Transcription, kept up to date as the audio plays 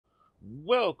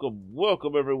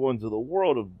Welcome everyone to the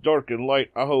world of dark and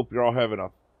light. I hope you're all having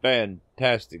a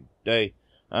fantastic day.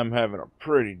 I'm having a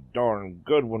pretty darn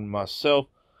good one myself.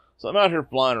 So I'm out here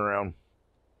flying around,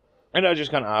 and I just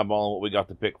kind of eyeballing what we got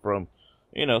to pick from.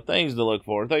 You know, things to look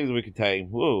for, things we could tame.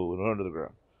 Whoa, and under the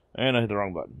ground. And I hit the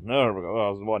wrong button. No, there we go.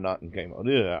 Oh, whatnot and came on.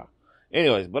 Yeah.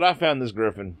 Anyways, but I found this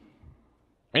griffin,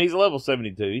 and he's level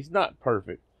 72. He's not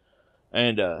perfect.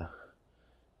 And, oh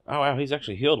wow, he's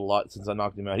actually healed a lot since I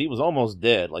knocked him out. He was almost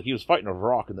dead. Like, he was fighting a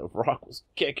rock, and the rock was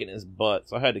kicking his butt.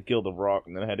 So I had to kill the rock,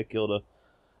 and then I had to kill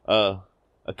a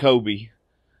Kobe.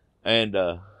 And,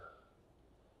 but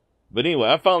anyway,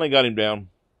 I finally got him down.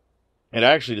 And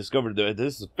I actually discovered that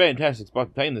this is a fantastic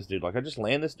spot to tame this dude. Like, I just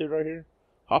land this dude right here,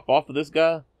 hop off of this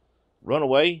guy, run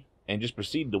away, and just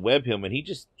proceeded to web him. And he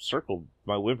just circled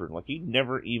my wyvern. Like, he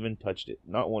never even touched it.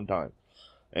 Not one time.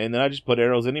 And then I just put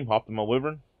arrows in him, hopped in my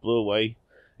wyvern, flew away.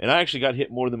 And I actually got hit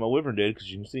more than my wyvern did,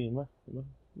 because you can see my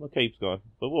cape's gone.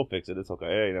 But we'll fix it. It's okay.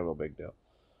 It ain't no big deal.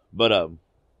 But I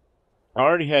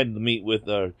already had the meat with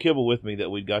kibble with me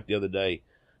that we got the other day,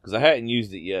 because I hadn't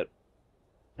used it yet.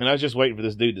 And I was just waiting for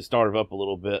this dude to starve up a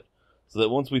little bit, so that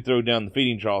once we throw down the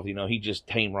feeding trough, you know, he just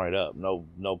tame right up. No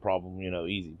problem, you know,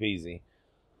 easy peasy.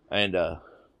 And I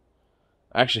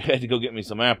actually had to go get me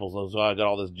some apples, so I got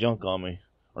all this junk on me.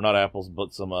 Or not apples,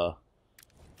 but some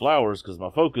flowers, because my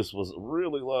focus was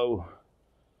really low.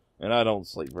 And I don't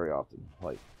sleep very often.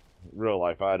 Like, real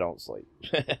life, I don't sleep.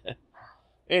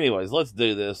 Anyways, let's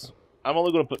do this. I'm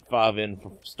only going to put 5 in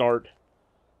for start.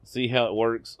 See how it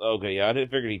works. Okay, yeah, I didn't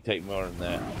figure he'd take more than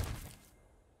that.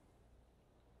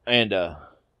 And,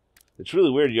 it's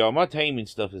really weird, y'all. My taming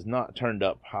stuff is not turned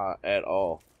up high at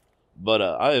all. But,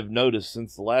 I have noticed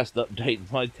since the last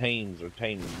update, my tames are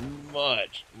taming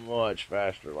much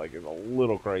faster. Like, it's a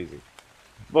little crazy.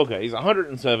 Okay, he's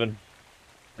 107.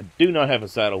 I do not have a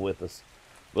saddle with us.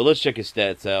 But let's check his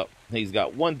stats out. He's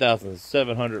got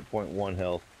 1,700.1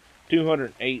 health,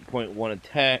 208.1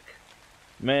 attack.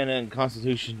 Mana and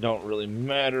constitution don't really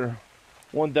matter.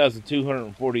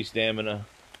 1,240 stamina.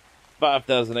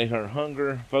 5,800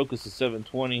 hunger. Focus is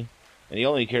 720. And he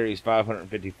only carries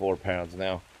 554 pounds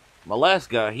now. My last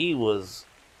guy, he was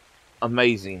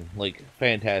amazing. Like,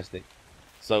 fantastic.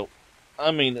 So,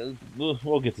 I mean,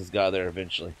 we'll get this guy there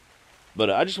eventually.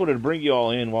 But I just wanted to bring you all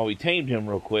in while we tamed him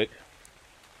real quick.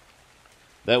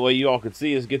 That way you all could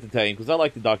see us get the tame. Because I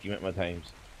like to document my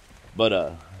tames.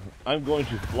 But, I'm going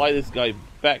to fly this guy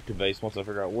back to base once I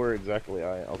figure out where exactly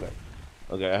I am.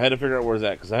 Okay, I had to figure out where he's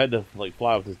at, because I had to, like,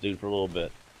 fly with this dude for a little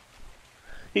bit.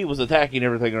 He was attacking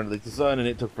everything underneath the sun, and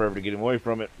it took forever to get him away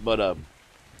from it. But,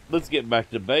 let's get back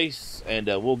to base, and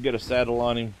we'll get a saddle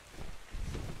on him,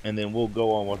 and then we'll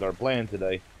go on with our plan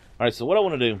today. Alright, so what I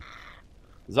want to do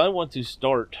is I want to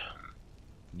start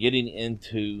getting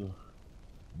into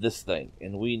this thing,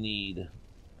 and we need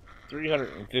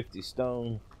 350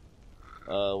 stone.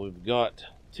 We've got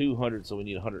 200, so we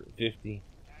need 150.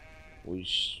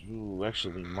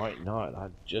 Actually, we might not. I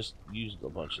just used a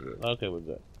bunch of it. Okay, we're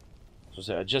good.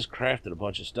 So I just crafted a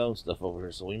bunch of stone stuff over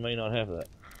here, so we may not have that.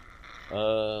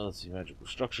 Let's see, magical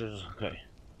structures. Okay.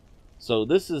 So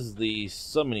this is the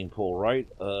summoning pool, right?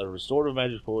 Restorative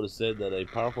magic pool. It is said that a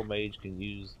powerful mage can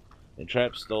use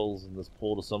entrapped souls in this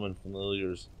pool to summon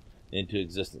familiars into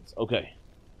existence. Okay.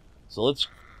 So let's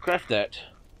craft that.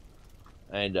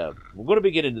 And we're going to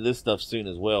be getting into this stuff soon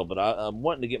as well, but I'm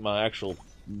wanting to get my actual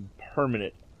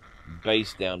permanent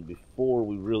base down before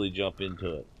we really jump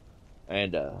into it.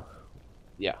 And,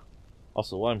 yeah.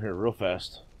 Also, while I'm here real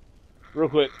fast, real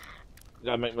quick,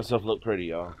 gotta make myself look pretty,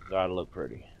 y'all. Gotta look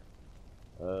pretty.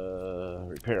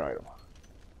 Repair item.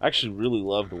 I actually really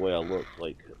love the way I look.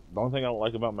 Like, the only thing I don't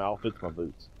like about my outfit's my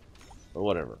boots. But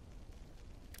whatever.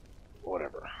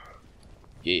 Whatever.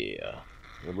 Yeah.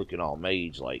 We're looking all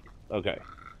mage-like. Okay,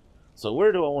 so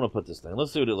where do I want to put this thing?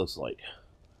 Let's see what it looks like.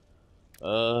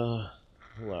 Wow,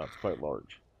 it's quite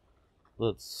large.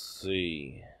 Let's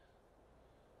see.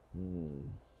 I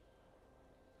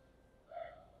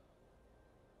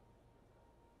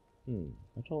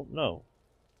don't know.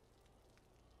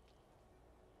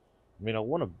 I mean, I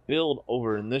want to build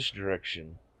over in this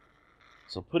direction,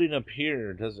 so putting up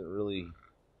here doesn't really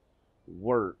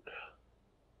work.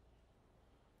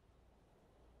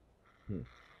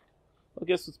 I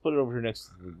guess let's put it over here next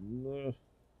to the...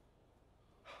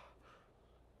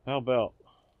 How about...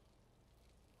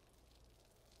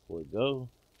 Will it go?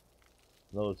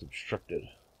 No, it's obstructed.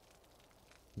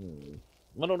 I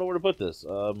don't know where to put this.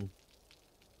 I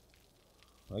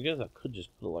guess I could just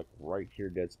put it, like, right here,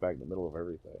 dead smack in the middle of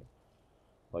everything.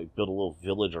 Like, build a little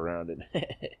village around it.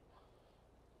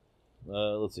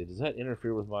 Let's see, does that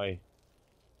interfere with my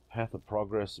Path of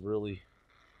progress, really?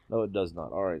 No, it does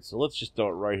not. Alright, so let's just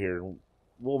start right here.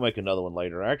 We'll make another one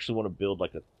later. I actually want to build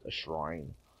like a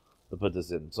shrine to put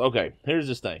this in. So, okay, here's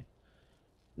this thing.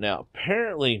 Now,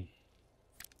 apparently,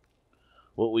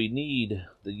 what we need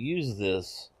to use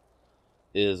this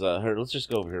is, here, let's just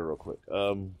go over here real quick.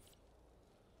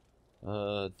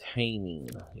 Taming.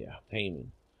 Yeah,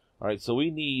 taming. Alright, so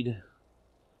we need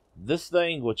this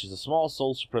thing, which is a small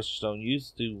soul suppressor stone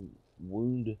used to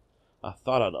wound. I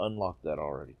thought I'd unlocked that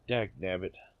already.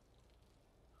 Dagnabbit.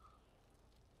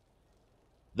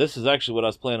 This is actually what I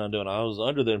was planning on doing. I was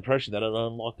under the impression that I'd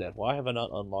unlocked that. Why have I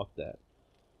not unlocked that?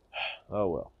 Oh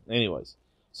well. Anyways,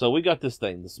 so we got this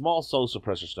thing, the Small Soul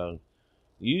Suppressor Stone,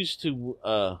 used to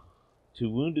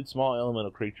wounded small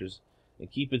elemental creatures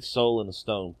and keep its soul in a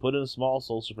stone. Put in a Small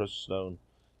Soul Suppressor Stone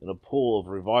in a pool of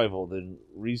revival, then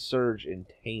resurge and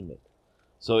tame it.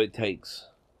 So it takes.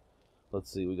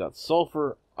 Let's see. We got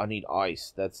sulfur. I need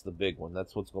ice. That's the big one.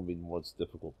 That's what's going to be the most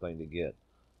difficult thing to get.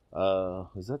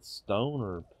 Is that stone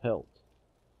or pelt?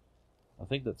 I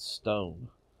think that's stone.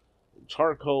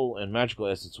 Charcoal and magical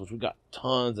essence, which we got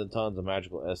tons and tons of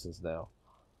magical essence now.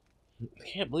 I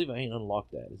can't believe I ain't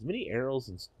unlocked that. As many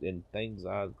arrows and things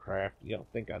I craft, you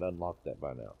don't think I'd unlock that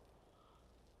by now.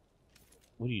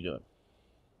 What are you doing?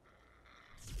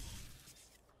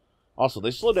 Also,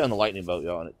 they slowed down the lightning bolt,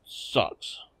 y'all, and it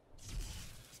sucks.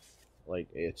 Like,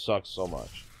 it sucks so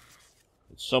much.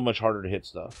 It's so much harder to hit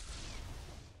stuff.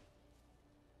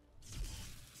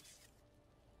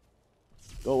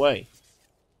 Go away.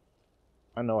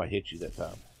 I know I hit you that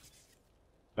time.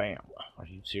 Bam. Are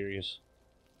you serious?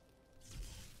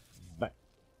 Bam.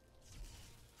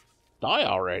 Die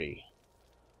already.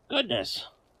 Goodness.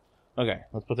 Okay,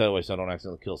 let's put that away so I don't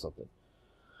accidentally kill something.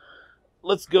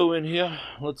 Let's go in here.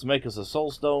 Let's make us a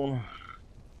soul stone.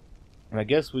 And I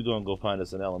guess we're going to go find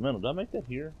us an elemental. Did I make that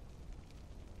here?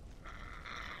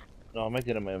 No, I'll make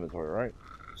it in my inventory, right?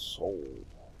 Soul.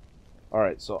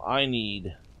 Alright, so I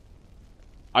need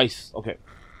ice. Okay,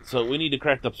 so we need to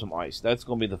craft up some ice. That's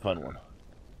going to be the fun one.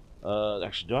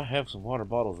 Actually, do I have some water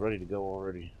bottles ready to go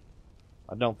already?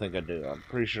 I don't think I do. I'm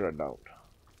pretty sure I don't.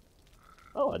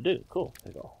 Oh, I do. Cool.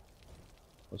 There you go.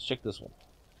 Let's check this one.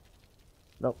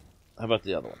 Nope. How about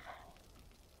the other one?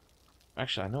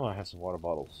 Actually, I know I have some water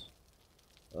bottles.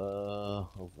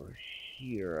 Over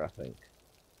here, I think.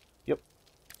 Yep.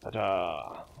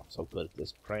 Ta-da! I'm so good at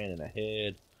this. Planning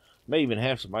ahead. May even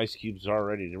have some ice cubes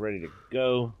already ready to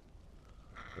go.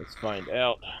 Let's find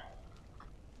out.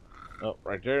 Oh,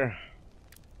 right there.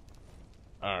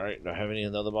 Alright, do I have any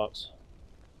in the other box?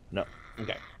 No.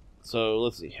 Okay. So,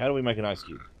 let's see. How do we make an ice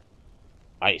cube?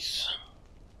 Ice.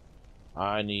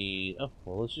 I need... Oh,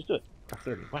 well, let's just do it.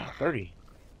 30. Wow, 30.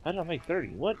 How did I make 30?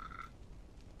 What?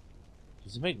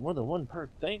 Does it make more than one per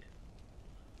thing?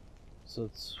 So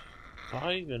it's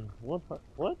 5 and 1 per...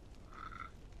 What?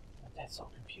 That's so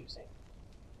confusing.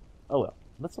 Oh well,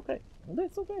 that's okay.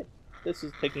 That's okay. This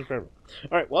is taking forever.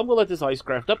 Alright, well, I'm going to let this ice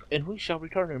craft up, and we shall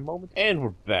return in a moment. And we're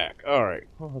back. Alright.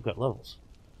 Oh, I've got levels.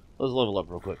 Let's level up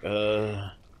real quick.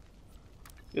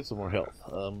 Get some more health.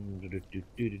 Oh, I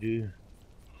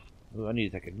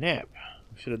need to take a nap.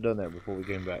 I should have done that before we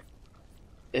came back.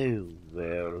 Oh,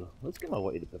 well. Let's get my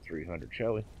weight up to 300,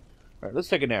 shall we? Alright, let's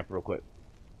take a nap real quick.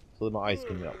 So that my ice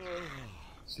can melt.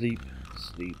 Sleep,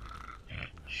 sleep.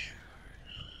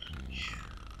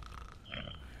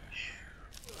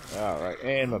 Alright,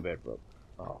 and my bed broke.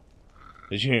 Oh.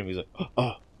 Did you hear me? He's like,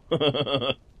 oh.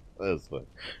 That's fun.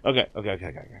 Okay.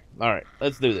 Alright,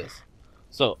 let's do this.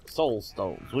 So, soul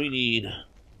stones.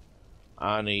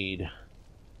 I need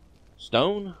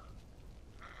stone,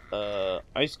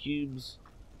 ice cubes,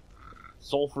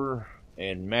 sulfur,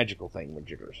 and magical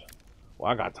thingamajiggers.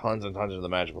 Well, I got tons and tons of the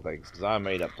magical things, because I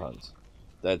made up tons.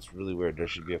 That's really weird. There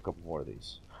should be a couple more of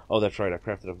these. Oh, that's right. I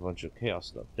crafted up a bunch of chaos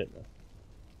stuff, didn't I?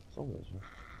 Some of those,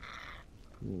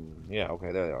 yeah,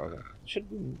 okay, there they are. Okay. Should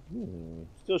be,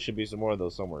 still should be some more of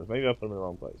those somewhere. Maybe I put them in the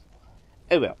wrong place.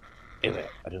 Oh well. I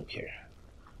don't care.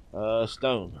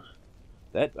 Stone.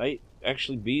 That might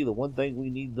actually be the one thing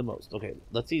we need the most. Okay,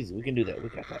 that's easy. We can do that. We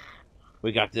got that.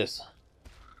 We got this.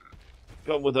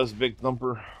 Come with us, big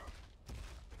thumper.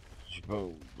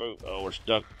 Boom, boom. Oh, we're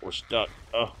stuck. We're stuck.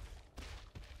 Oh.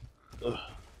 Ugh.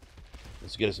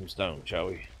 Let's get us some stone, shall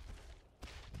we?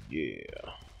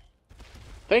 Yeah.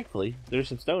 Thankfully, there's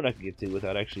some stone I can get to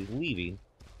without actually leaving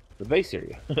the base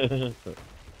area.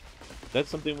 That's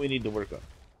something we need to work on.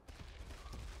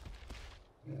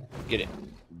 Get it.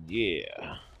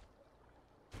 Yeah.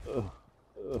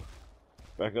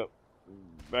 Back up.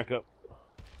 Back up.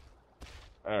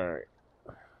 Alright.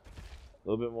 A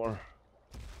little bit more.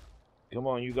 Come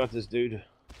on, you got this, dude.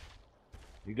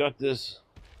 You got this.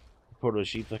 Proto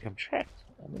sheep's like, I'm trapped.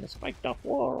 I'm in a spiked off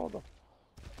world.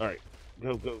 Alright.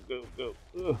 Go, go, go, go.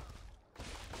 Ugh.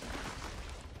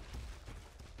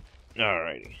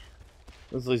 Alrighty.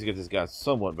 Let's at least get this guy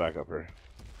somewhat back up here.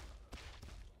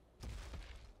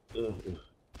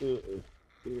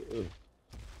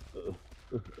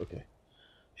 Okay.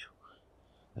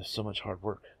 That's so much hard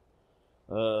work.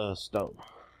 Stone.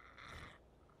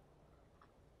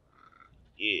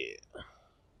 Yeah.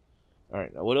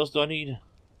 Alright, now what else do I need?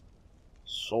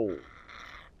 Soul.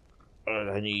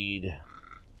 Alright, I need...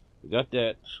 We got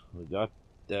that. We got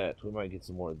that. We might get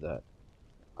some more of that.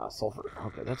 Sulfur.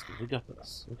 Okay, that's good. We got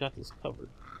this. We got this covered.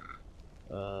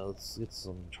 Let's get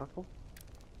some charcoal.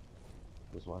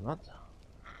 Because why not?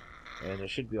 And there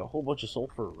should be a whole bunch of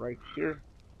sulfur right here.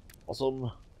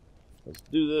 Awesome. Let's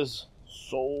do this.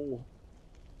 Soul.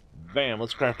 Bam.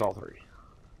 Let's craft all three.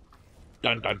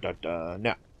 Dun dun dun dun.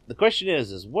 Now, the question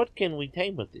is what can we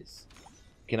tame with this?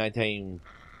 Can I tame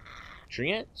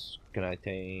tree ants? Can I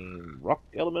tame rock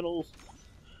elementals?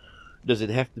 Does it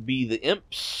have to be the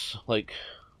imps? Like,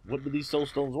 what do these soul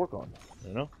stones work on?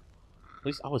 You know? At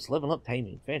least, oh, it's leveling up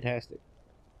taming. Fantastic.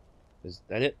 Is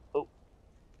that it? Oh.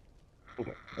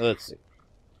 Okay, let's see.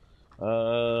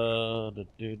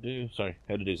 Sorry,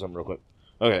 had to do something real quick.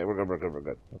 Okay, we're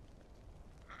good.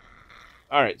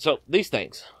 Alright, so these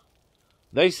things.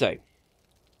 They say,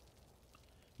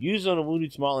 use on a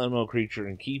wounded small animal creature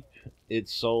and keep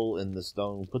its soul in the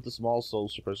stone. Put the small soul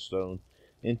suppressor stone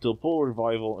into a full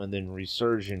revival and then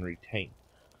resurge and retain.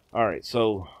 Alright,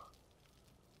 so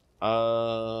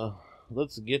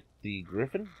let's get the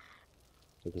griffin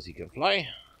because he can fly.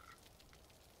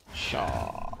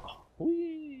 Shaw.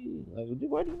 Whee.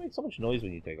 Why do you make so much noise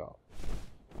when you take off?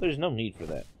 There's no need for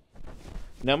that.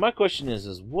 Now my question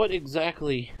is what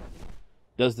exactly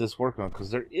does this work on?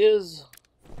 Because there is,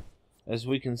 as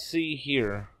we can see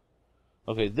here,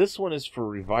 okay, this one is for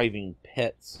reviving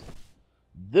pets.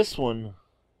 This one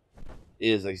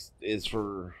is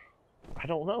for, I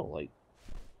don't know, like,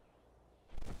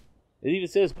 it even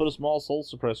says put a small soul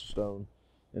suppressor stone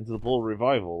into the full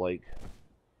revival, like,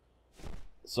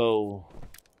 so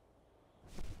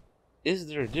is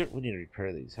there a different, we need to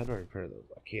repair these. How do I repair those?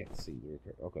 I can't see the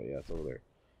repair. Okay, yeah, it's over there.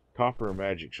 Copper and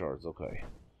magic shards, okay.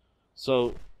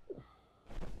 So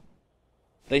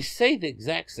they say the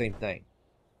exact same thing.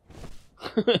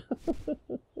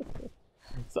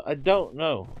 So I don't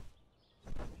know.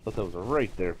 Thought that was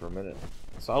right there for a minute.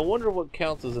 So I wonder what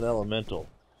counts as an elemental.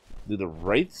 Do the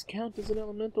wraiths count as an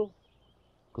elemental?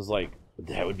 Because, like,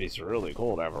 that would be really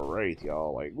cool to have a wraith,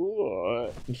 y'all. Like,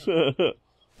 what?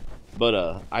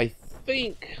 But, I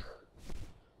think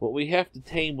what we have to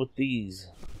tame with these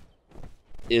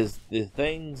is the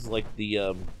things like the,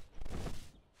 oh,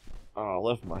 I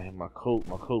left my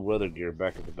cold weather gear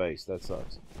back at the base. That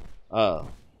sucks.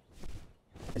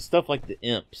 It's stuff like the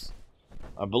imps.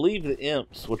 I believe the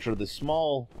imps, which are the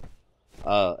small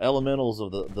elementals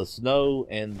of the snow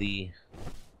and the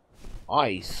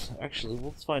ice. Actually,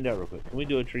 let's find out real quick. Can we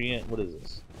do a tree ant? What is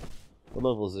this? What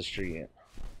level is this tree ant?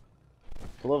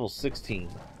 It's level 16.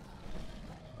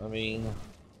 I mean,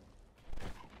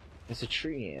 it's a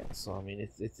tree ant, so I mean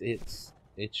it's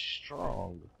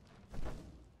strong.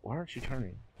 Why aren't you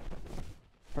turning?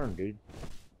 Turn, dude.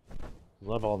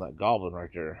 Level on that goblin right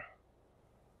there.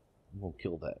 We'll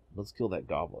kill that. Let's kill that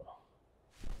goblin.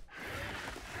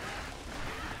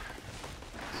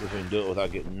 See if we can do it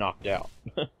without getting knocked out.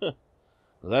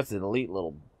 That's an elite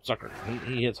little sucker.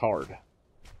 He hits hard.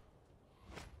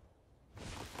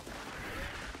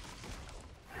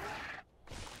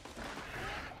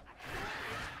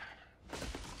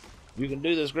 You can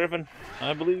do this, Griffin.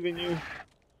 I believe in you.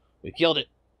 We killed it.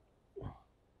 Did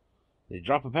he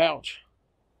drop a pouch?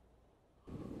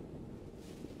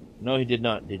 No, he did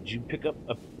not. Did you pick up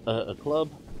a club?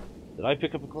 Did I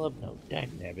pick up a club? No,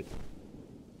 dagnabbit.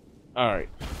 Alright.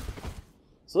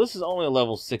 So this is only a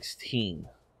level 16.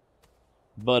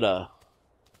 But,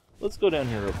 let's go down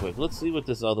here real quick. Let's see what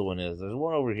this other one is. There's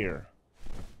one over here.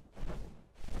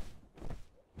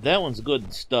 That one's good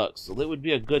and stuck, so that would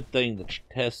be a good thing to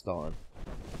test on.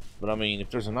 But, I mean,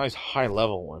 if there's a nice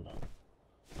high-level one,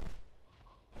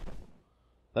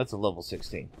 that's a level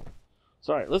 16.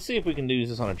 So, alright, let's see if we can use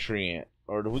this on a tree ant.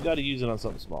 Or do we got to use it on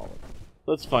something smaller?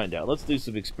 Let's find out. Let's do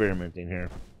some experimenting here.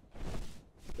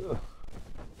 Ugh.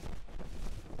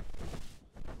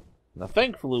 Now,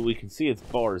 thankfully, we can see its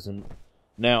bars. And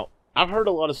now, I've heard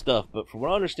a lot of stuff, but from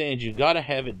what I understand, you got to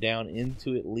have it down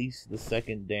into at least the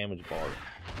second damage bar.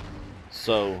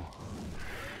 So,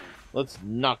 let's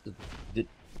knock the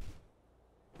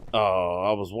oh,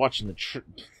 I was watching the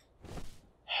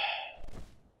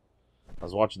I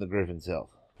was watching the Griffin's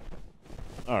health.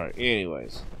 Alright,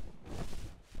 anyways.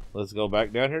 Let's go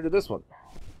back down here to this one.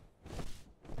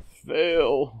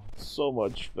 Fail. So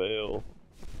much fail.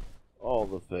 All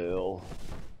the fail.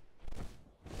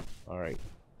 Alright.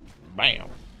 Bam.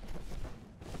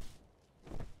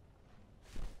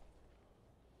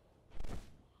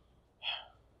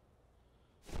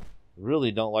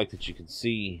 Really don't like that you can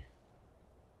see.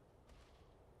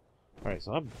 Alright,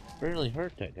 so I barely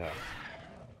hurt that guy.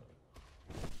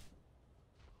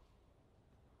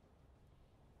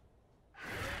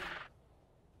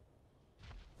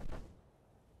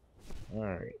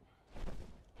 Alright.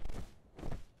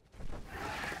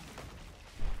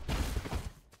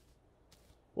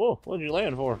 Whoa, what did you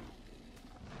land for?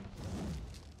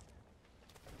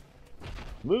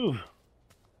 Move!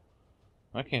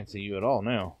 I can't see you at all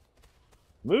now.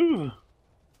 Move!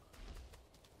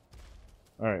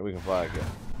 Alright, we can fly again.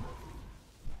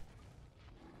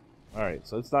 Alright,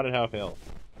 so it's not at half health.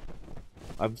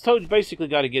 I've told you basically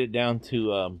got to get it down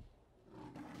to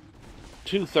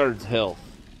 2/3 health.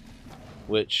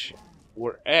 Which,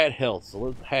 we're at health, so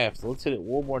let's half. So let's hit it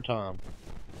one more time.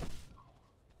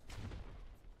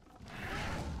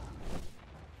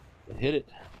 Hit it.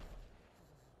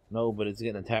 No, but it's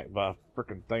getting attacked by a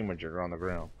freaking thingamajigger on the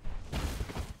ground.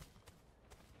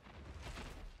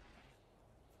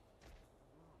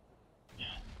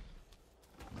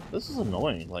 This is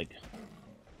annoying. Like,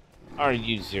 are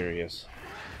you serious?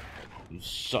 You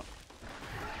suck.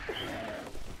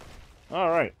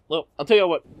 Alright, well, I'll tell you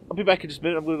what, I'll be back in just a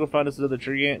minute. I'm going to go find us another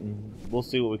tree ant, and we'll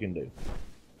see what we can do.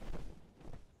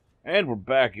 And we're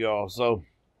back, y'all. So,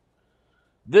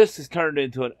 this has turned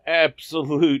into an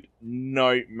absolute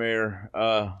nightmare.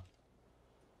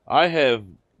 I have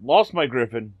lost my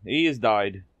griffin. He has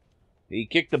died. He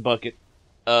kicked the bucket.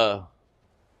 Daggone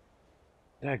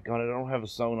it, I don't have a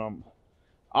stone on.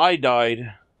 I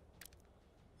died.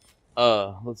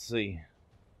 Let's see.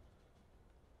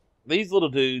 These little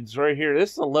dudes right here,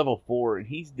 this is a level 4, and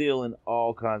he's dealing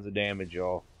all kinds of damage,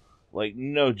 y'all. Like,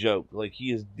 no joke. Like,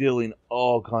 he is dealing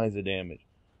all kinds of damage.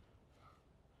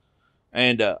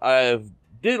 And, I've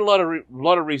did a lot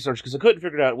of research, because I couldn't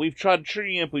figure it out. We've tried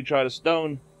tree imp, we've tried a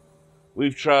stone,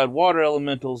 we've tried water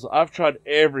elementals, I've tried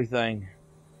everything.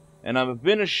 And I've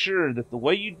been assured that the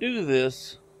way you do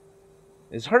this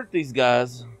is hurt these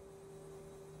guys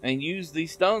and use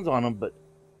these stones on them,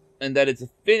 and that it's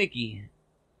finicky.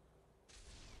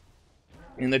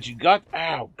 And that you got...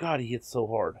 Ow, God, he hits so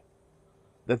hard.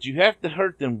 That you have to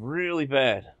hurt them really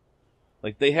bad.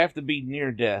 Like, they have to be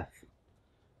near death.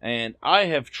 And I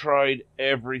have tried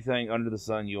everything under the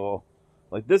sun, y'all.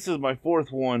 Like, this is my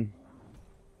 4th one.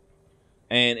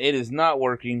 And it is not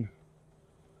working.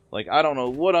 Like, I don't know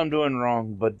what I'm doing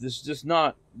wrong, but this is just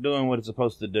not doing what it's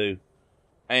supposed to do.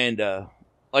 And,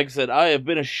 like I said, I have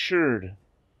been assured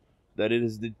that it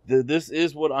is this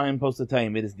is what I am supposed to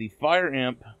tame. It is the fire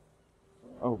imp.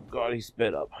 Oh, God, he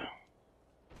sped up.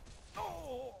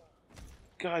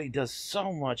 God, he does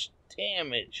so much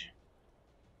damage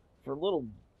for a little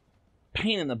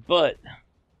pain in the butt.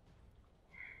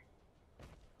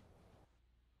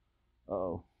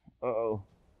 Uh-oh. Uh-oh.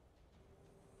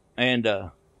 And,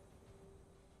 oh,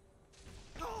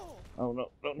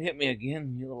 no, don't hit me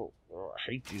again, you little... Oh,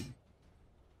 I hate you.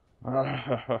 Oh,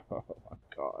 my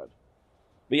God.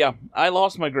 But yeah, I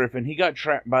lost my griffin. He got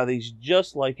trapped by these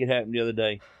just like it happened the other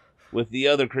day with the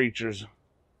other creatures.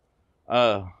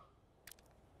 Nothing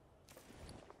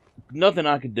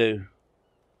I could do.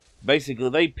 Basically,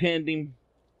 they pinned him.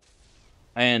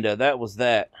 And that was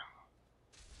that.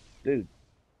 Dude,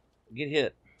 get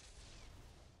hit.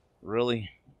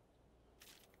 Really?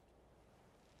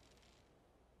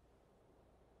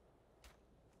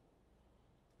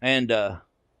 And,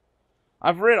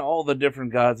 I've read all the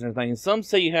different guides and everything, and some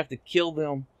say you have to kill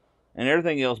them and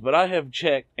everything else, but I have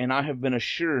checked, and I have been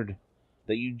assured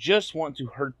that you just want to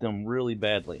hurt them really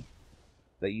badly.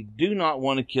 That you do not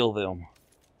want to kill them.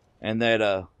 And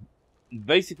that, you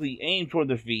basically aim toward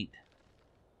their feet.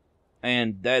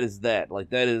 And that is that. Like,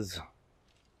 that is...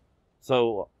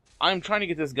 So, I'm trying to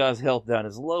get this guy's health down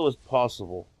as low as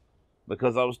possible.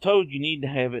 Because I was told you need to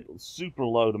have it super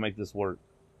low to make this work.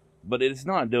 But it's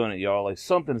not doing it, y'all. Like,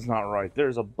 something's not right.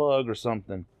 There's a bug or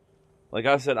something. Like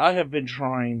I said, I have been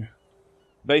trying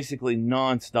basically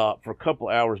non-stop for a couple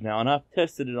hours now, and I've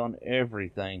tested it on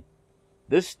everything.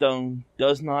 This stone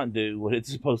does not do what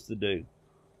it's supposed to do.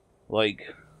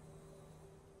 Like,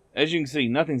 as you can see,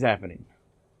 nothing's happening.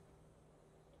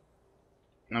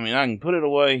 I mean, I can put it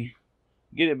away,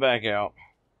 get it back out,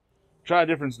 try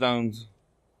different stones.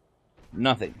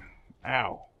 Nothing.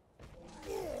 Ow.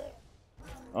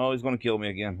 Oh, he's going to kill me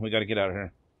again. We got to get out of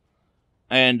here.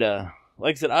 And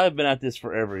like I said, I've been at this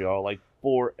forever, y'all. Like,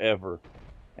 forever.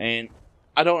 And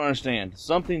I don't understand.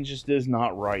 Something just is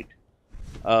not right.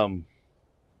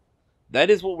 That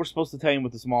is what we're supposed to tame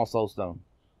with the Small Soul Stone.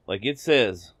 Like it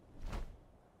says,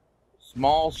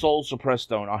 Small Soul Suppressor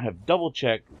Stone. I have double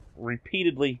checked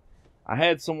repeatedly. I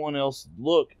had someone else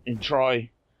look and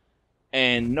try,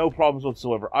 and no problems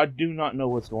whatsoever. I do not know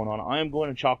what's going on. I am going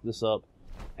to chalk this up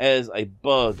as a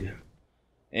bug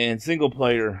and single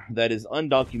player that is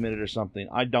undocumented or something.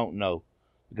 I don't know,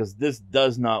 because this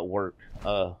does not work.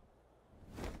 I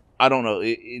don't know.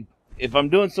 If I'm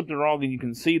doing something wrong and you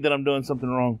can see that I'm doing something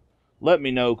wrong, let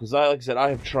me know, because like I said, I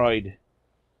have tried.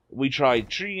 We tried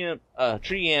tree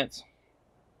ants.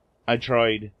 I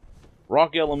tried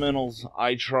rock elementals.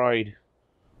 I tried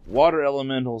water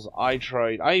elementals. I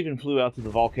even flew out to the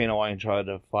volcano eye and tried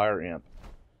a fire imp.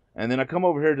 And then I come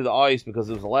over here to the ice because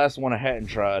it was the last one I hadn't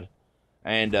tried.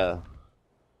 And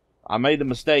I made the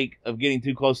mistake of getting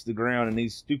too close to the ground, and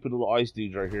these stupid little ice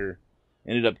dudes right here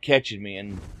ended up catching me,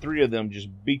 and 3 of them just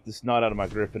beat the snot out of my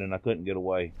griffin, and I couldn't get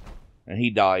away. And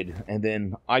he died. And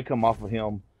then I come off of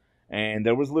him, and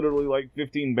there was literally like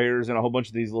 15 bears and a whole bunch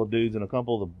of these little dudes and a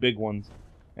couple of the big ones.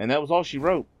 And that was all she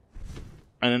wrote.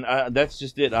 And that's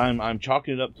just it. I'm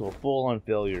chalking it up to a full-on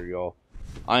failure, y'all.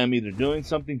 I am either doing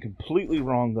something completely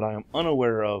wrong that I am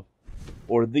unaware of,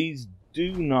 or these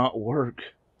do not work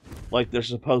like they're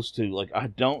supposed to. Like, I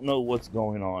don't know what's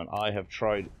going on. I have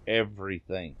tried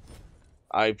everything.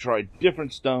 I've tried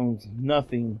different stones.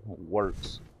 Nothing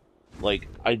works. Like,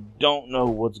 I don't know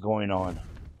what's going on.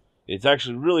 It's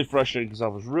actually really frustrating because I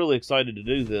was really excited to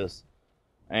do this.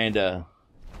 And,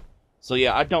 so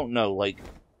yeah, I don't know. Like,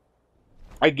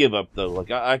 I give up though.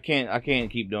 Like, I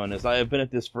can't keep doing this. I have been at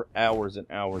this for hours and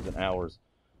hours and hours.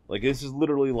 Like, this is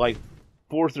literally like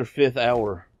 4th or 5th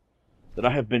hour that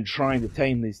I have been trying to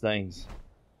tame these things,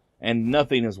 and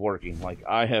nothing is working. Like,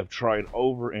 I have tried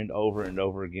over and over and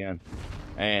over again,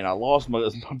 and I lost my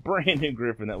brand new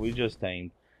griffin that we just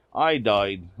tamed. I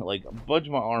died. Like, a bunch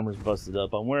of my armor's busted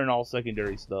up. I'm wearing all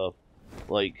secondary stuff.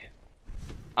 Like,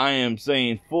 I am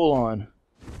saying full on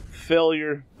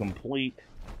failure complete.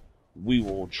 We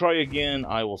will try again.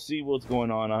 I will see what's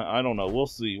going on. I don't know. We'll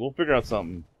see. We'll figure out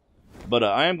something. But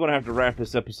I am going to have to wrap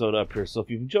this episode up here. So if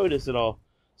you've enjoyed this at all,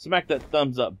 smack that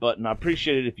thumbs up button. I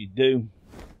appreciate it if you do.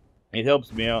 It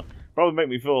helps me out. Probably make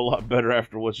me feel a lot better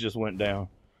after what's just went down.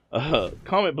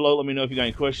 Comment below. Let me know if you got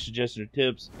any questions, suggestions, or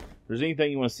tips. If there's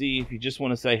anything you want to see. If you just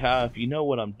want to say hi. If you know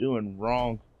what I'm doing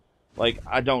wrong. Like,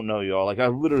 I don't know, y'all. Like, I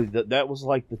literally, that was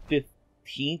like the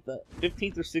 15th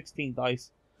or 16th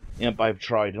ice imp I've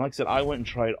tried. And like I said, I went and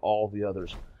tried all the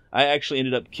others. I actually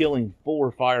ended up killing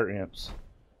 4 fire imps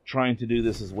trying to do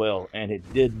this as well, and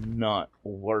it did not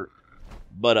work.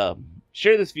 But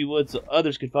share this if you would so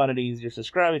others could find it easier.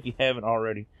 Subscribe if you haven't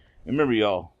already. Remember,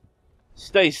 y'all,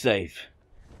 stay safe,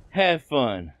 have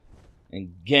fun,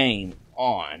 and game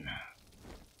on.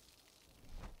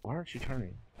 Why aren't you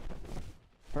turning?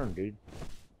 Turn, dude.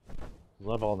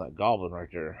 Love all that goblin right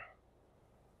there.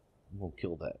 We'll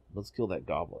kill that. Let's kill that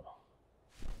goblin.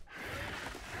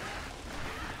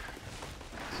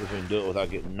 See if we can do it without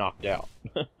getting knocked out.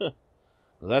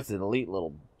 That's an elite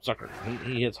little sucker.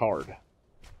 He hits hard.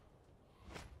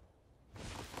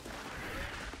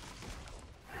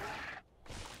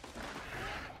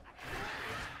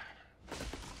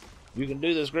 You can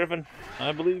do this, Griffin.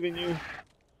 I believe in you.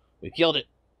 We killed it.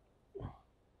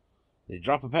 Did he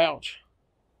drop a pouch?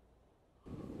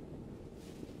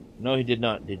 No, he did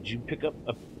not. Did you pick up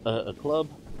a club?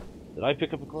 Did I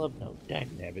pick up a club? No,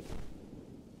 dagnabbit.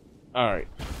 Alright.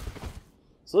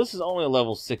 So this is only a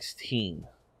level 16.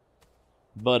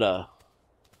 But,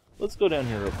 let's go down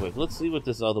here real quick. Let's see what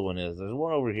this other one is. There's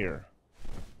one over here.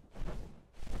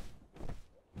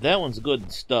 That one's good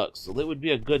and stuck, so that would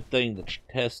be a good thing to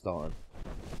test on.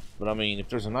 But, I mean, if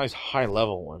there's a nice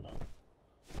high-level one.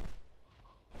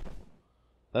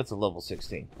 That's a level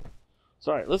 16.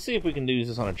 So, alright, let's see if we can use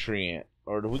this on a tree ant.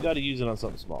 Or do we got to use it on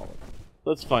something smaller?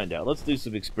 Let's find out. Let's do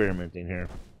some experimenting here.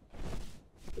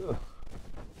 Ugh.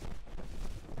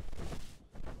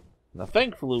 Now,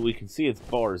 thankfully, we can see its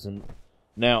bars. And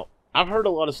now, I've heard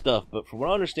a lot of stuff, but from what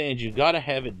I understand, you got to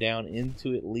have it down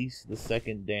into at least the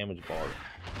 2nd damage bar.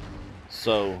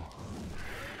 So,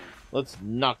 let's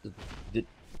knock the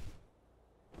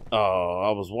oh,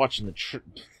 I was watching the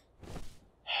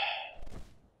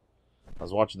I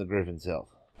was watching the Griffin's health.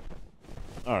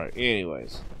 Alright,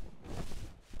 anyways.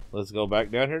 Let's go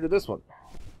back down here to this one.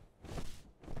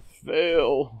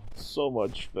 Fail. So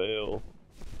much fail.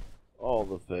 All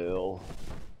the fail.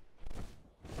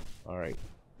 Alright.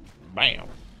 Bam.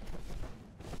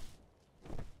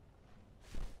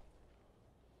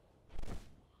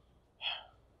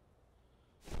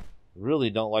 Really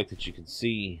don't like that you can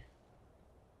see.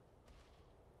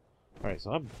 Alright,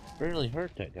 so I barely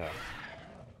hurt that guy.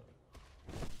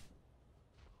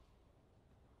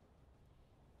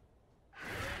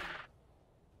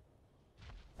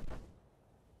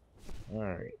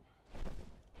 Alright.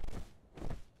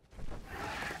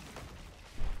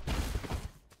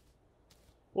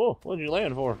 Whoa, what did you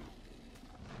land for?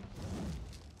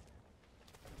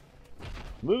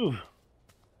 Move!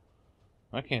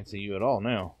 I can't see you at all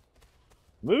now.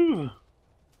 Move!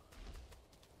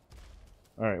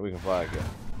 Alright, we can fly again.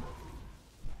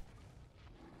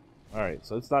 Alright,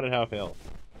 so it's not at half health.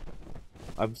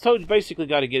 I've told you basically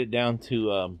got to get it down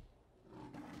to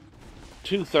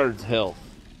 2/3 health.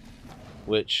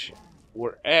 Which,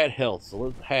 we're at health, so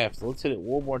let's half. So let's hit it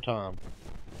one more time.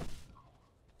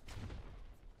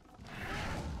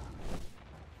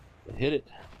 Hit it.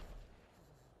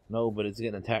 No, but it's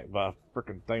getting attacked by a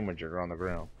freaking thingamajigger on the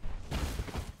ground.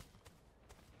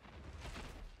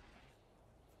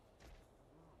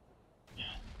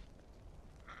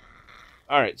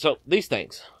 Alright, so these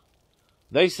things.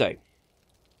 They say,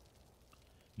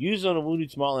 use on a wounded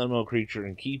small animal creature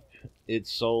and keep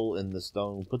its soul in the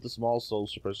stone. Put the Small Soul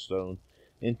Suppressor Stone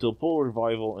into a full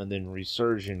revival and then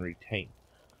resurge and retain.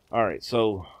 Alright,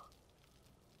 so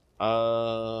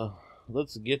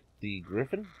let's get the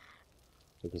Griffin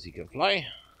because he can fly.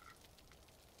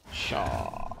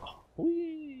 Shaw.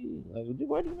 Whee.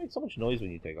 Why do you make so much noise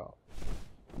when you take off?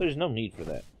 There's no need for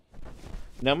that.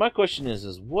 Now my question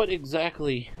is what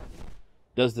exactly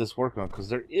does this work on? Because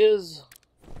there is,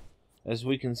 as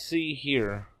we can see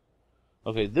here,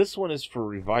 okay, this one is for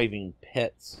reviving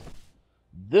pets.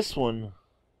 This one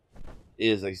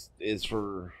is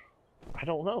for, I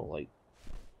don't know, like,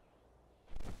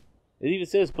 it even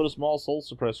says put a Small Soul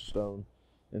Suppressor Stone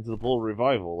into the full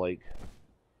revival, like,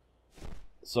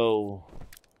 so,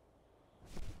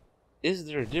 is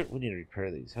there a difference? We need to repair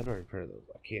these. How do I repair those?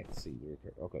 I can't see the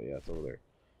repair. Okay, yeah, it's over there.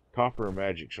 Copper and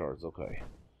magic shards, okay.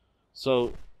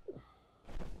 So,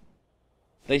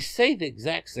 they say the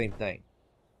exact same thing.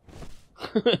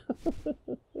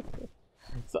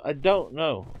 So, I don't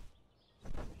know.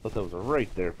 Thought that was a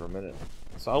wraith there for a minute.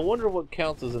 So, I wonder what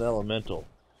counts as an elemental.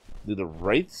 Do the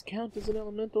wraiths count as an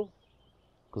elemental?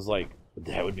 Because, like,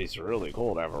 that would be really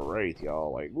cool to have a wraith,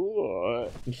 y'all. Like,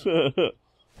 what?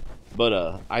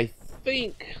 But, I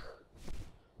think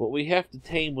what we have to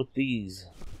tame with these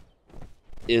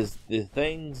is the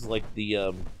things like the,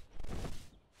 oh,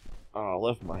 I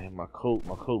left my cold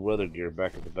weather gear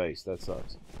back at the base. That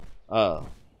sucks.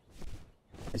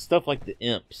 It's stuff like the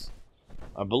imps.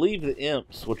 I believe the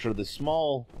imps, which are the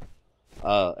small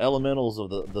elementals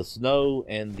of the snow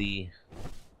and the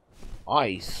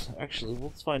ice. Actually,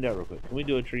 let's find out real quick. Can we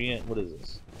do a tree ant? What is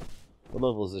this? What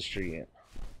level is this tree ant?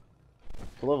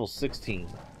 It's level 16.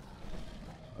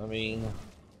 I mean,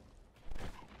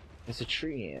 it's a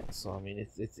tree ant, so I mean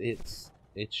it's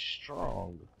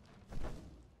strong.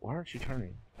 Why aren't you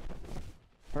turning?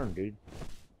 Turn, dude.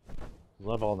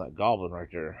 Love all that goblin right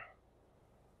there.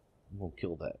 I'm gonna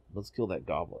kill that. Let's kill that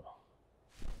goblin.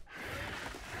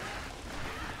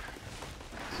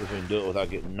 See if we can do it without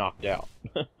getting knocked out.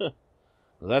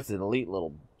 That's an elite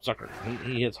little sucker.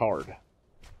 He hits hard.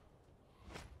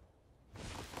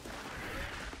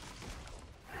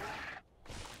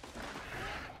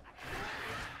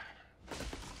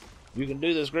 You can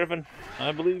do this, Griffin.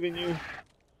 I believe in you.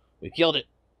 We killed it.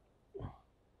 Did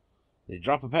he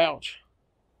drop a pouch?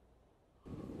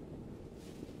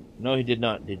 No, he did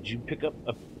not. Did you pick up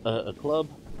a club?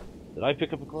 Did I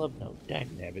pick up a club? No,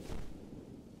 dagnabbit.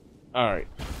 Alright.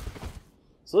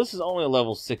 So this is only a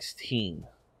level 16.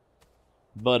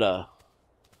 But,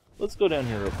 let's go down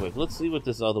here real quick. Let's see what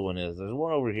this other one is. There's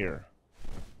one over here.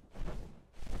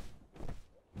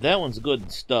 That one's good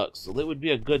and stuck, so that would be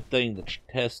a good thing to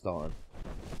test on.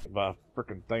 By a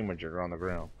frickin' thingamajigger on the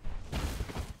ground.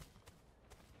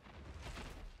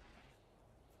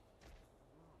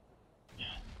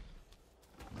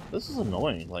 This is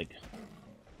annoying, like...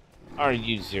 Are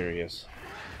you serious?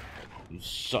 You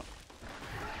suck.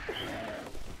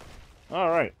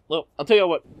 Alright, well, I'll tell you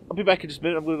what. I'll be back in just a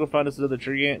minute. I'm gonna go find us another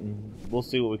tree ant, and we'll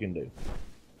see what we can do.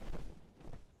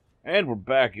 And we're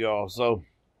back, y'all, so...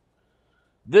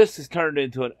 This has turned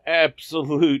into an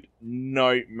absolute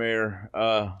nightmare.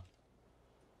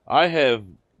 I have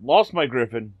lost my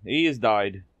griffin. He has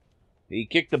died. He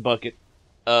kicked the bucket.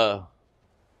 Daggone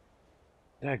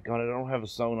it, I don't have a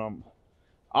sewn on.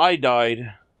 I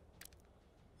died.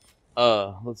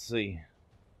 Let's see.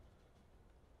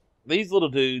 These little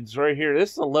dudes right here,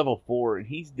 this is a level 4, and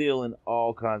he's dealing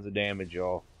all kinds of damage,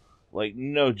 y'all. Like,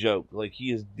 no joke. Like,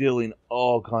 he is dealing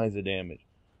all kinds of damage.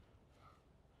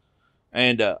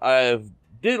 And I've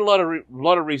did a lot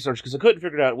of research because I couldn't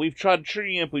figure it out. We've tried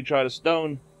tree imp, we tried a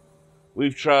stone,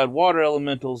 we've tried water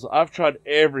elementals. I've tried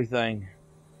everything,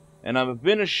 and I've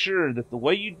been assured that the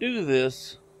way you do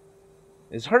this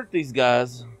is hurt these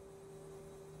guys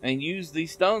and use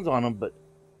these stones on them,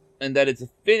 and that it's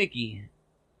finicky,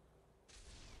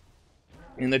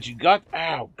 and that you got,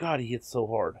 ow, God, he hits so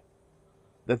hard,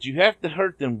 that you have to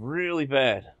hurt them really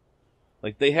bad,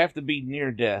 like they have to be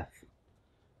near death.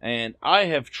 And I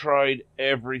have tried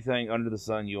everything under the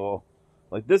sun, you all.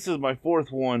 Like, this is my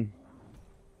 4th one,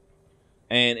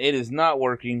 and it is not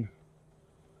working.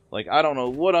 Like, I don't know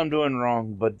what I'm doing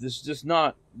wrong, but it's just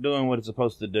not doing what it's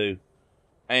supposed to do.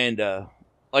 And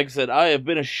like I said, I have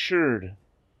been assured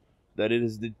that it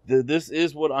is this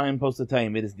is what I am supposed to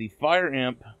tame. It is the fire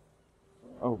imp.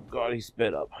 Oh God, he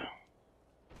sped up.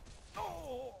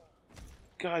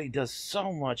 God, he does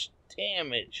so much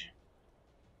damage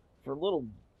for a little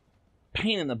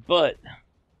pain in the butt.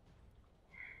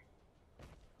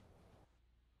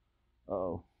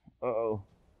 Uh-oh. Uh-oh.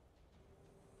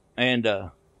 And,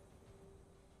 oh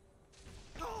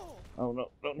no,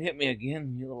 don't hit me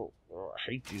again, you little, oh, I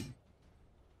hate you.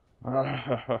 Oh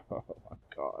my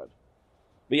God.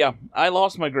 But yeah, I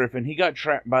lost my griffin. He got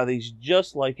trapped by these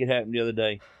just like it happened the other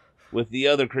day with the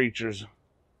other creatures.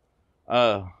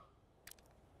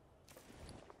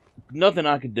 Nothing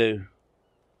I could do.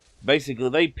 Basically,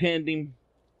 they pinned him,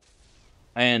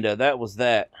 and that was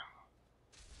that.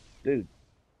 Dude,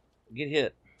 get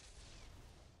hit.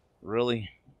 Really?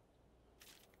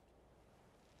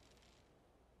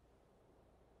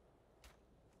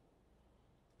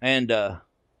 And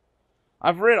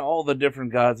I've read all the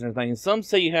different guides and everything, and some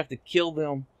say you have to kill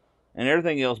them and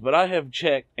everything else, but I have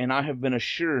checked, and I have been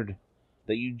assured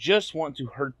that you just want to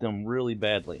hurt them really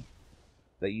badly.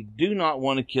 That you do not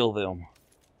want to kill them.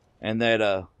 And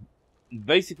that you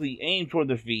basically aim toward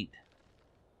their feet.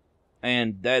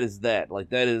 And that is that. Like,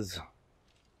 that is...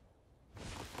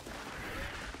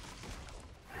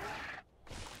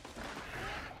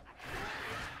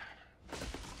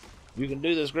 You can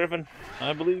do this, Griffin.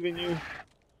 I believe in you.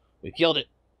 We killed it.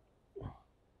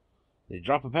 Did he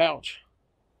drop a pouch?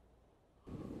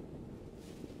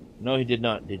 No, he did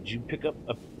not. Did you pick up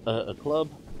a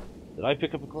club? Did I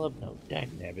pick up a club? No,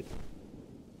 dagnabbit.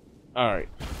 Alright.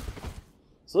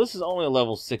 So this is only a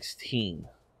level 16.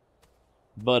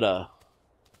 But,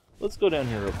 let's go down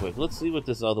here real quick. Let's see what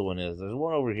this other one is. There's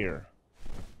one over here.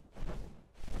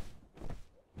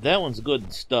 That one's good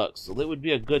and stuck, so that would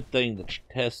be a good thing to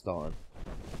test on.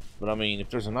 But, I mean, if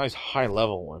there's a nice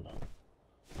high-level one...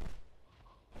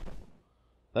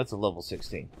 That's a level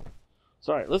 16.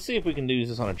 So, alright, let's see if we can use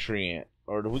this on a tree ant.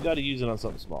 Or do we got to use it on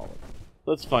something smaller?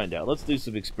 Let's find out. Let's do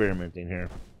some experimenting here.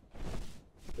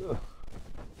 Ugh.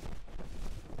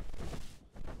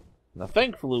 Now,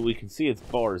 thankfully, we can see its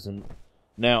bars. And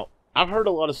now, I've heard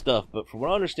a lot of stuff, but from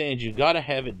what I understand, you've got to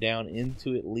have it down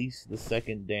into at least the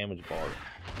 2nd damage bar.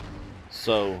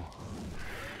 So,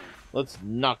 let's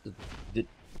knock the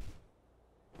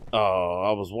oh,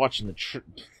 I was watching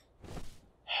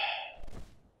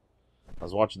I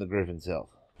was watching the Griffin's health.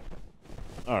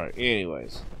 Alright,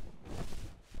 anyways.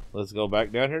 Let's go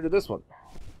back down here to this one.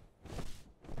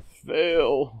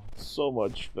 Fail. So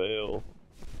much fail.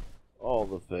 All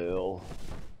the fail.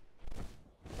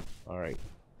 Alright.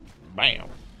 Bam.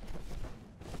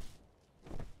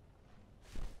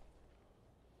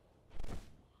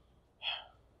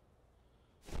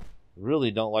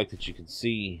 Really don't like that you can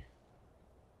see.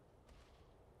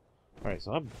 Alright,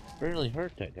 so I barely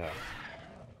hurt that guy.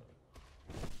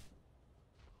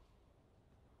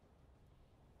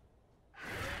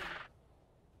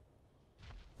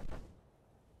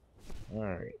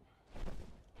 Alright.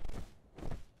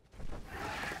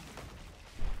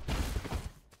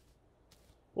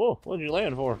 Whoa, what did you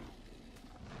land for?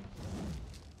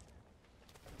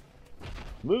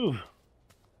 Move!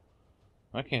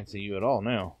 I can't see you at all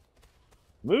now.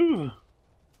 Move!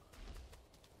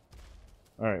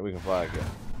 Alright, we can fly again.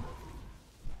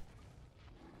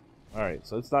 Alright,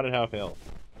 so it's not at half health.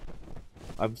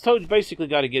 I've told you basically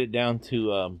got to get it down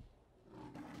to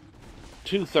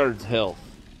 2/3 health.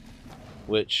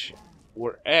 Which,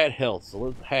 we're at health, so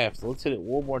let's half. So let's hit it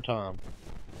one more time.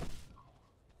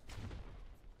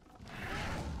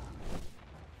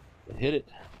 Hit it.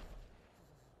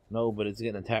 No, but it's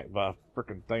getting attacked by a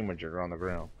freaking thingamajigger on the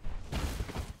ground.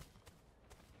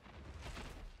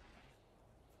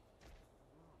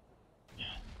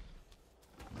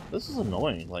 This is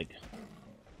annoying. Like,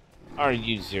 are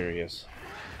you serious?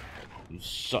 You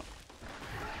suck.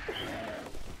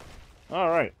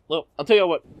 Alright, well, I'll tell you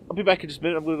what. I'll be back in just a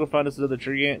minute. I'm going to go find us another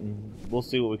tree ant, and we'll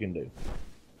see what we can do.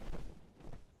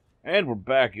 And we're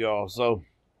back, y'all. So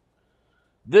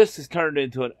this has turned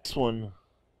into an. This one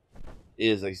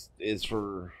is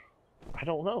for, I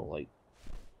don't know, like,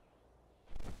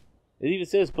 it even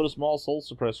says put a small soul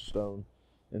suppressor stone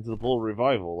into the pool of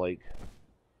revival. Like,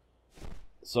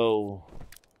 so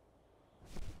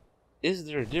is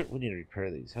there a different? We need to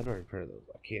repair these. How do I repair those?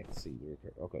 I can't see the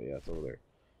repair. Okay, yeah, it's over there.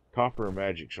 Copper and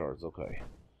magic shards. Okay,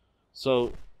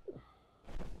 so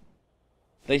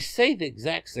they say the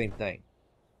exact same thing.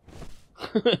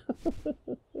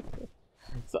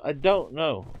 So I don't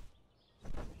know.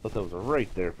 Thought that was a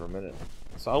wraith there for a minute.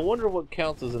 So I wonder what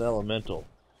counts as an elemental.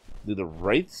 Do the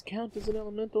wraiths count as an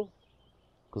elemental?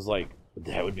 Because, like,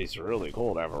 that would be really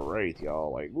cool to have a wraith,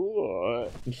 y'all. Like,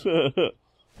 what?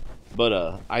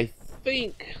 But, I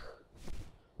think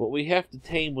what we have to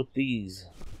tame with these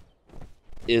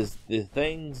is the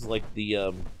things like the,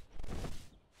 oh,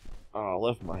 I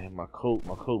left my cold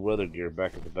weather gear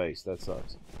back at the base. That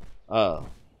sucks.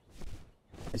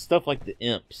 And stuff like the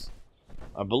imps.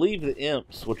 I believe the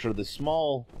imps, which are the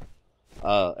small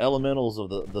elementals of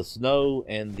the snow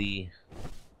and the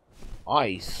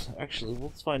ice. Actually,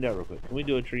 let's find out real quick. Can we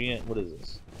do a tree ant? What is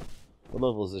this? What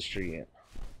level is this tree ant?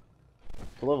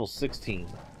 It's level 16.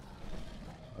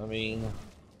 I mean,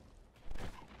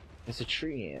 it's a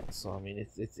tree ant, so I mean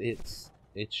it's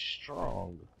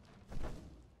strong.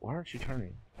 Why aren't you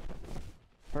turning?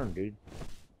 Turn, dude.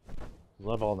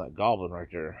 Love all that goblin right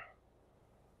there.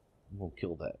 We'll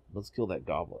kill that. Let's kill that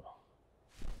goblin.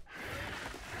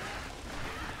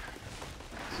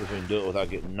 See if we can do it without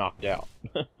getting knocked out.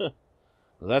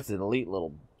 That's an elite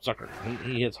little sucker.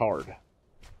 He hits hard.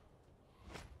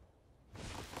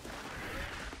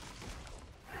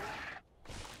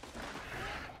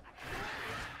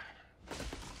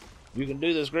 You can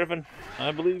do this, Griffin.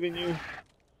 I believe in you.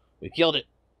 We killed it.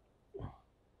 Did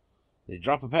he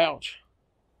drop a pouch?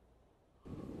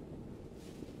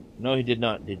 No, he did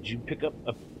not. Did you pick up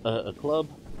a club?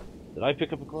 Did I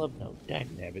pick up a club? No,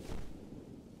 dagnabbit.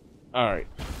 Alright.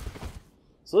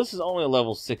 So this is only a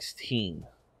level 16.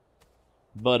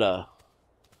 But,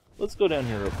 let's go down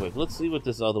here real quick. Let's see what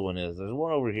this other one is. There's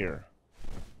one over here.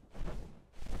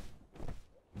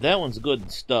 That one's good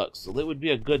and stuck, so that would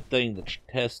be a good thing to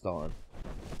test on.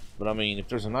 But, I mean, if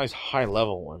there's a nice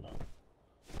high-level one...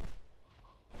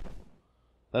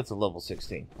 That's a level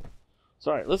 16. So,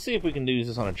 alright, let's see if we can use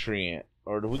this on a tree ant.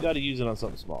 Or do we got to use it on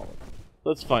something smaller?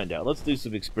 Let's find out. Let's do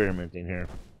some experimenting here.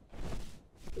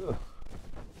 Ugh.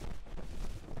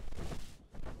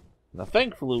 Now,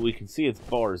 thankfully, we can see its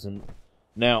bars. And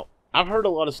now, I've heard a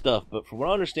lot of stuff, but from what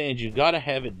I understand, you got to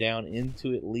have it down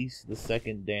into at least the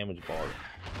second damage bar.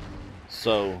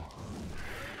 So,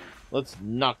 let's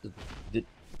knock the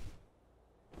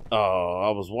oh,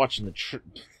 I was watching the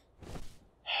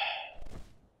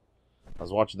I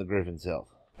was watching the Griffin's health.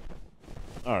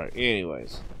 Alright,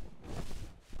 anyways.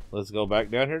 Let's go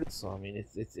back down here. So, I mean,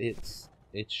 it's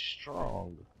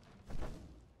strong.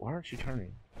 Why aren't you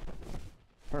turning?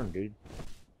 Turn, dude.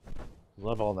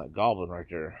 Love all that goblin right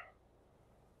there.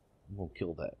 We'll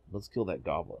kill that. Let's kill that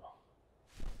goblin.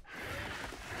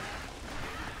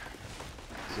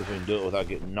 See if we can do it without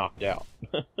getting knocked out.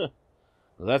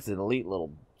 That's an elite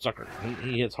little sucker.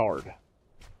 He hits hard.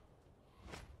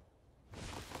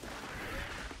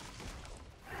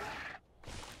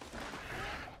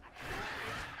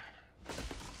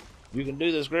 You can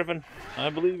do this, Griffin. I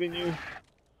believe in you.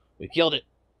 We killed it.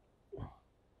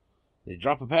 Did he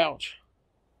drop a pouch?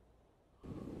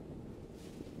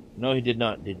 No, he did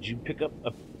not. Did you pick up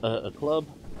a club?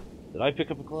 Did I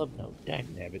pick up a club? No,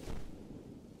 dagnabbit.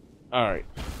 Alright.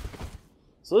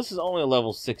 So this is only a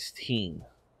level 16.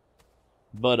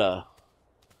 But,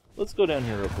 let's go down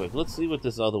here real quick. Let's see what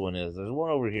this other one is. There's one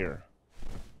over here.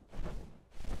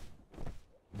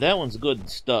 That one's good and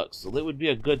stuck, so that would be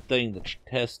a good thing to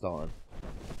test on.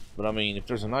 But, I mean, if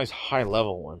there's a nice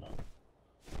high-level one...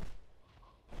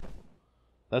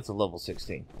 That's a level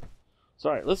 16. So,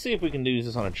 alright, let's see if we can use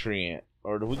this on a tree ant.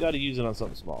 Or do we got to use it on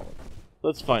something smaller?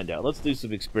 Let's find out. Let's do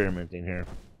some experimenting here.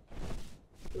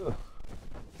 Ugh.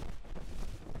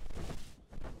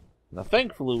 Now,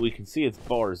 thankfully, we can see its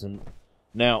bars. And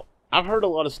now, I've heard a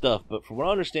lot of stuff, but from what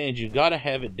I understand, you got to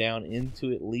have it down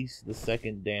into at least the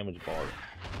second damage bar.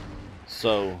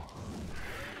 So,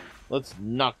 let's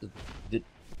knock the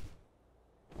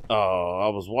oh, I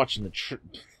was watching the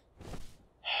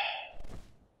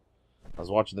I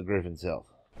was watching the Griffin's health.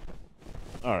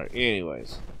 Alright,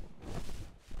 anyways.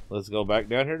 Let's go back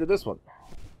down here to this one.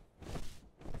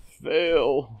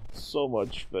 Fail. So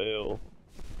much fail.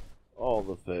 All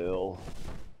the fail.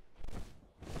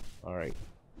 Alright.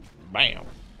 Bam.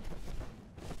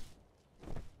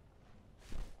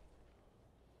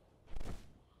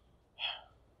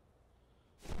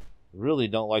 really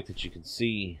don't like that you can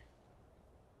see.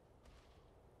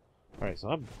 Alright, so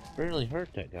I barely hurt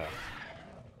that guy.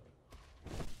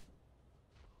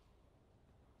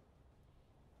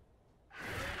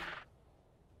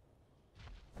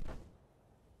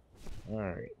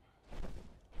 Alright.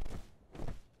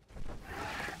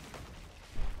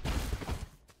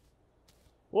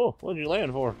 Whoa, what did you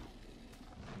land for?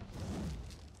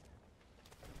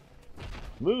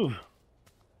 Move!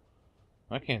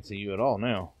 I can't see you at all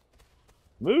now.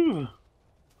 Move!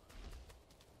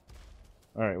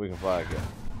 Alright, we can fly again.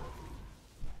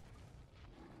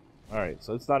 Alright,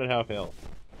 so it's not at half health.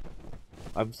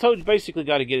 I've told you basically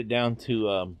got to get it down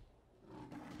to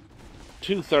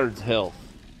 2/3 health.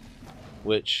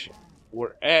 Which,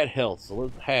 we're at health, so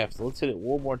let's half. So let's hit it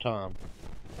one more time.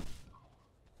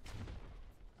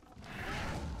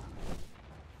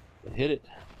 Hit it.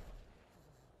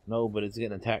 No, but it's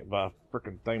getting attacked by a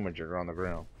freaking thingamajigger on the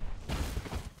ground.